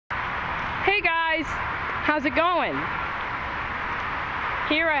Hey guys, how's it going?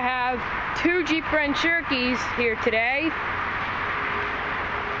 Here I have two Jeep Grand Cherokees here today.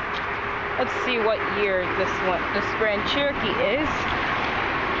 Let's see what year this Grand Cherokee is.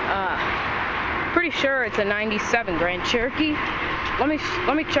 Pretty sure it's a 97 Grand Cherokee. Let me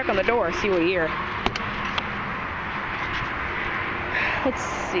check on the door, see what year. Let's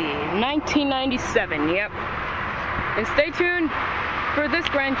see, 1997, yep. And stay tuned for this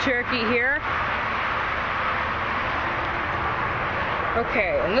Grand Cherokee here.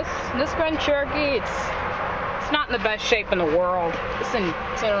 Okay, and this Grand Cherokee, it's not in the best shape in the world. It's in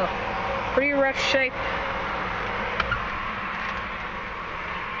a pretty rough shape.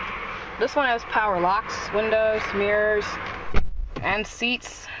 This one has power locks, windows, mirrors, and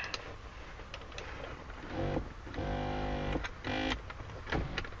seats.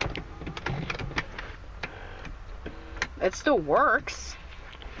 It still works.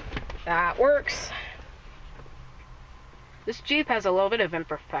 That works. This Jeep has a little bit of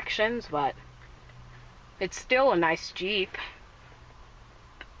imperfections, but it's still a nice Jeep.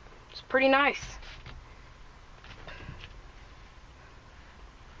 It's pretty nice.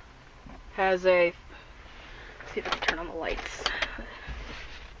 Has a, let's see if I can turn on the lights.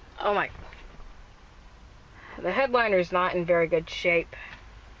 Oh my. The headliner's not in very good shape.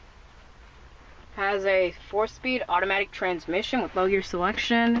 Has a 4-speed automatic transmission with low gear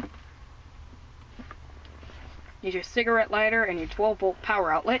selection. Use your cigarette lighter and your 12-volt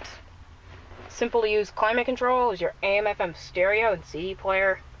power outlet. Simple to use climate control is your AM/FM stereo and CD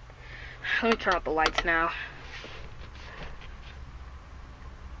player. Let me turn off the lights now.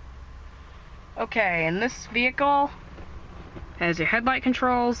 Okay, and this vehicle has your headlight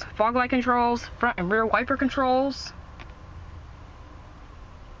controls, fog light controls, front and rear wiper controls.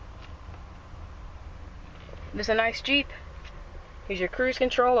 This is a nice Jeep. Here's your cruise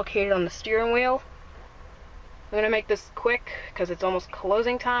control located on the steering wheel. I'm going to make this quick because it's almost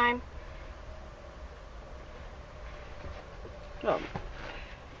closing time. Oh,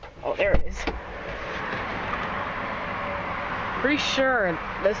 there it is. Pretty sure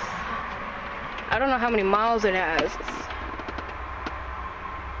this, I don't know how many miles it has.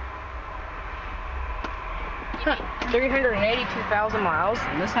 382,000 miles,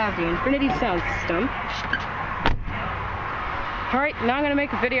 and this has the Infinity sound system. Alright, now I'm going to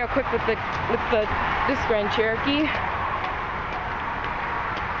make a video quick with this Grand Cherokee.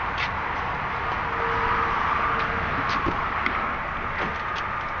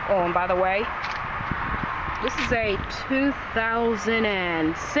 Oh, and by the way, this is a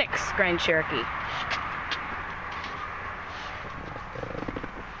 2006 Grand Cherokee.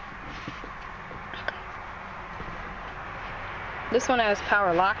 This one has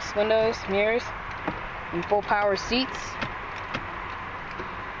power locks, windows, mirrors, and full power seats.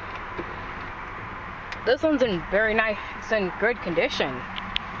 This one's in very nice, it's in good condition.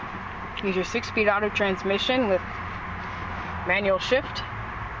 Use your 6-speed auto transmission with manual shift.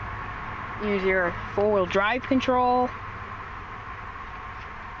 Use your 4-wheel drive control.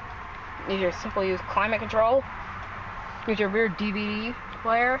 Use your simple use climate control. Use your rear DVD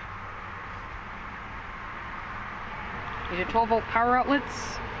player. Use your 12-volt power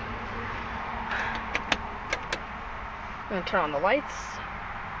outlets. I'm going to turn on the lights.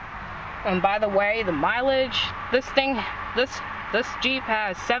 And by the way, the mileage, this Jeep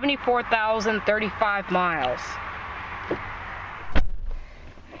has 74,035 miles.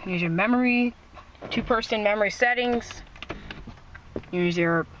 Use your memory, 2-person memory settings. Use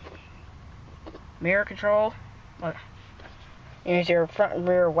your mirror control. Use your front and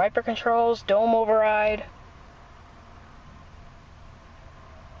rear wiper controls, dome override.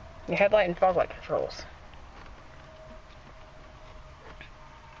 Your headlight and fog light controls.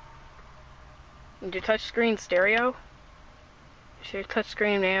 And your touchscreen stereo. Your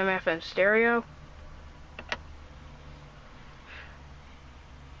touchscreen AM/FM stereo.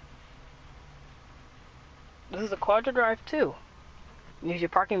 This is a quadra drive too. Use your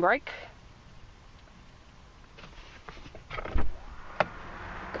parking brake.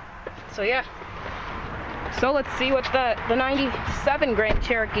 So yeah. So let's see what the 97 Grand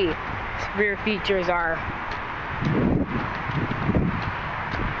Cherokee rear features are.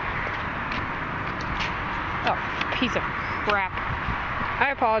 Oh, piece of crap. I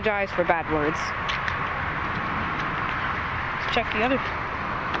apologize for bad words. Let's check the other.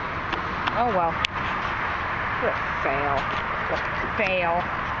 Oh well. What a fail. What a fail.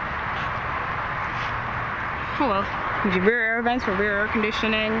 Oh well. There's your rear air vents for rear air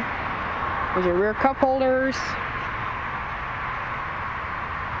conditioning. There's your rear cup holders.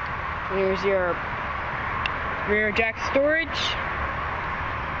 Here's your rear jack storage.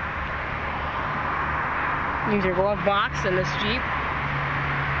 Use your glove box in this Jeep.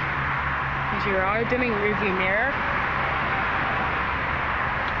 Use your auto dimming rearview mirror.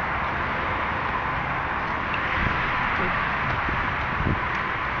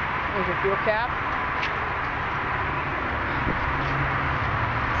 There's your fuel cap.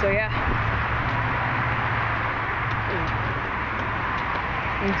 So yeah.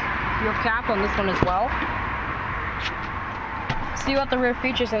 Fuel cap on this one as well. See what the rear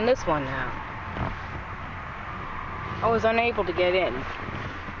features in this one now. I was unable to get in.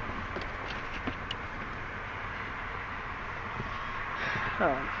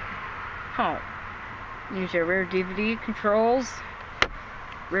 Use your rear DVD controls,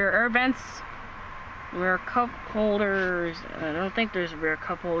 rear air vents, rear cup holders. I don't think there's rear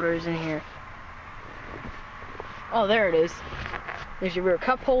cup holders in here. Oh, there it is. There's your rear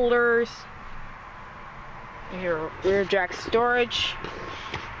cup holders, your rear jack storage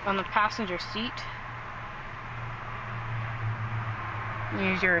on the passenger seat.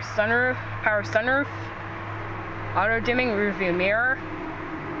 Use your sunroof, power sunroof, auto dimming rearview mirror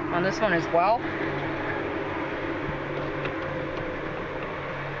on this one as well.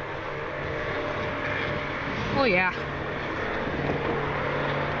 Oh yeah.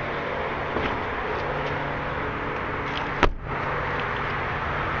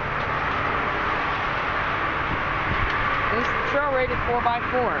 This is the trail rated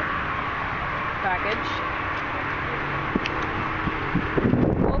 4x4 package.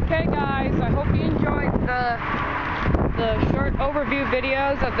 Okay guys, I hope you enjoyed the short overview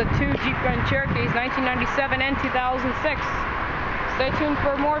videos of the two Jeep Grand Cherokees, 1997 and 2006. Stay tuned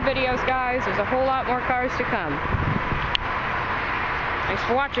for more videos, guys. There's a whole lot more cars to come. Thanks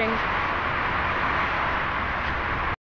for watching.